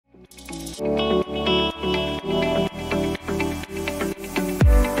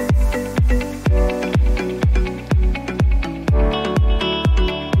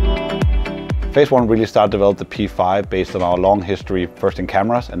Phase 1 really started to develop the P5 based on our long history, first in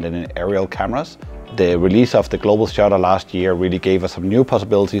cameras and then in aerial cameras. The release of the global shutter last year really gave us some new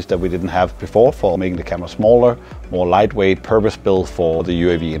possibilities that we didn't have before for making the camera smaller, more lightweight, purpose-built for the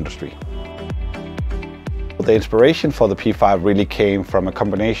UAV industry. The inspiration for the P5 really came from a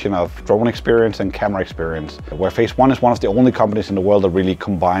combination of drone experience and camera experience, where Phase 1 is one of the only companies in the world that really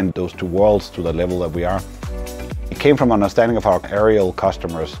combined those two worlds to the level that we are. It came from an understanding of our aerial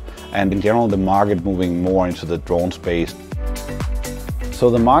customers and in general the market moving more into the drone space. So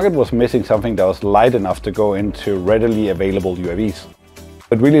the market was missing something that was light enough to go into readily available UAVs.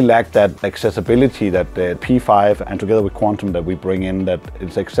 It really lacked that accessibility that the P5 and together with Quantum that we bring in, that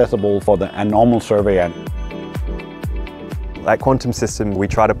it's accessible for a normal surveyor. At Quantum System, we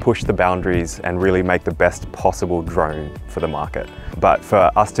try to push the boundaries and really make the best possible drone for the market. But for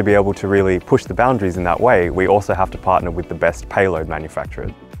us to be able to really push the boundaries in that way, we also have to partner with the best payload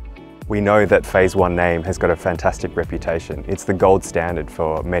manufacturer. We know that Phase 1 name has got a fantastic reputation. It's the gold standard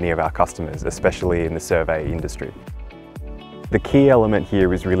for many of our customers, especially in the survey industry. The key element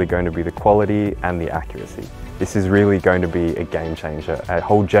here is really going to be the quality and the accuracy. This is really going to be a game changer, a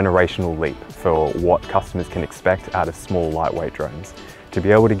whole generational leap for what customers can expect out of small, lightweight drones. To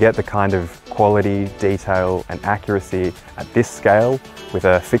be able to get the kind of quality, detail and accuracy at this scale with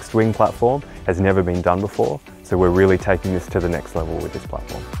a fixed wing platform has never been done before. So we're really taking this to the next level with this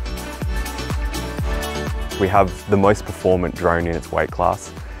platform. We have the most performant drone in its weight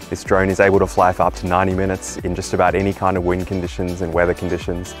class. This drone is able to fly for up to 90 minutes in just about any kind of wind conditions and weather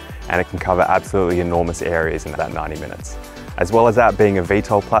conditions, and it can cover absolutely enormous areas in that 90 minutes. As well as that being a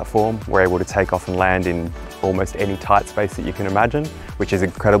VTOL platform, we're able to take off and land in almost any tight space that you can imagine, which is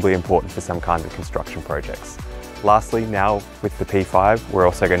incredibly important for some kinds of construction projects. Lastly, now with the P5, we're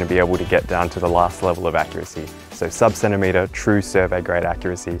also going to be able to get down to the last level of accuracy. So sub-centimetre, true survey grade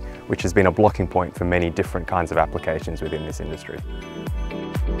accuracy, which has been a blocking point for many different kinds of applications within this industry.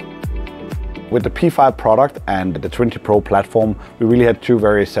 With the P5 product and the Trinity Pro platform, we really had two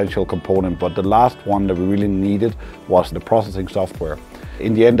very essential components, but the last one that we really needed was the processing software.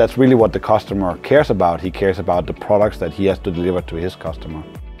 In the end, that's really what the customer cares about. He cares about the products that he has to deliver to his customer.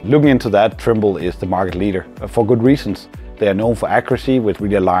 Looking into that, Trimble is the market leader for good reasons. They are known for accuracy, which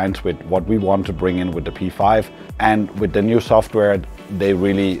really aligns with what we want to bring in with the P5. And with the new software, they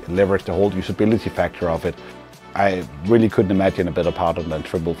really leverage the whole usability factor of it. I really couldn't imagine a better partner than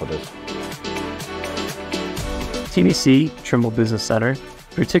Trimble for this. TBC, Trimble Business Center,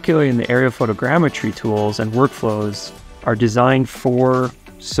 particularly in the aerial photogrammetry tools and workflows, are designed for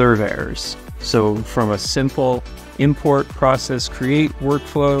surveyors. So from a simple import, process, create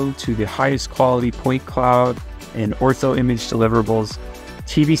workflow to the highest quality point cloud and ortho image deliverables,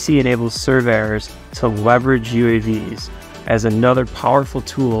 TBC enables surveyors to leverage UAVs as another powerful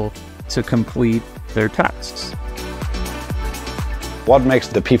tool to complete their tasks. What makes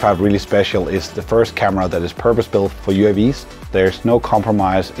the P5 really special is the first camera that is purpose-built for UAVs. There's no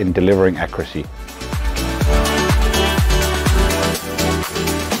compromise in delivering accuracy.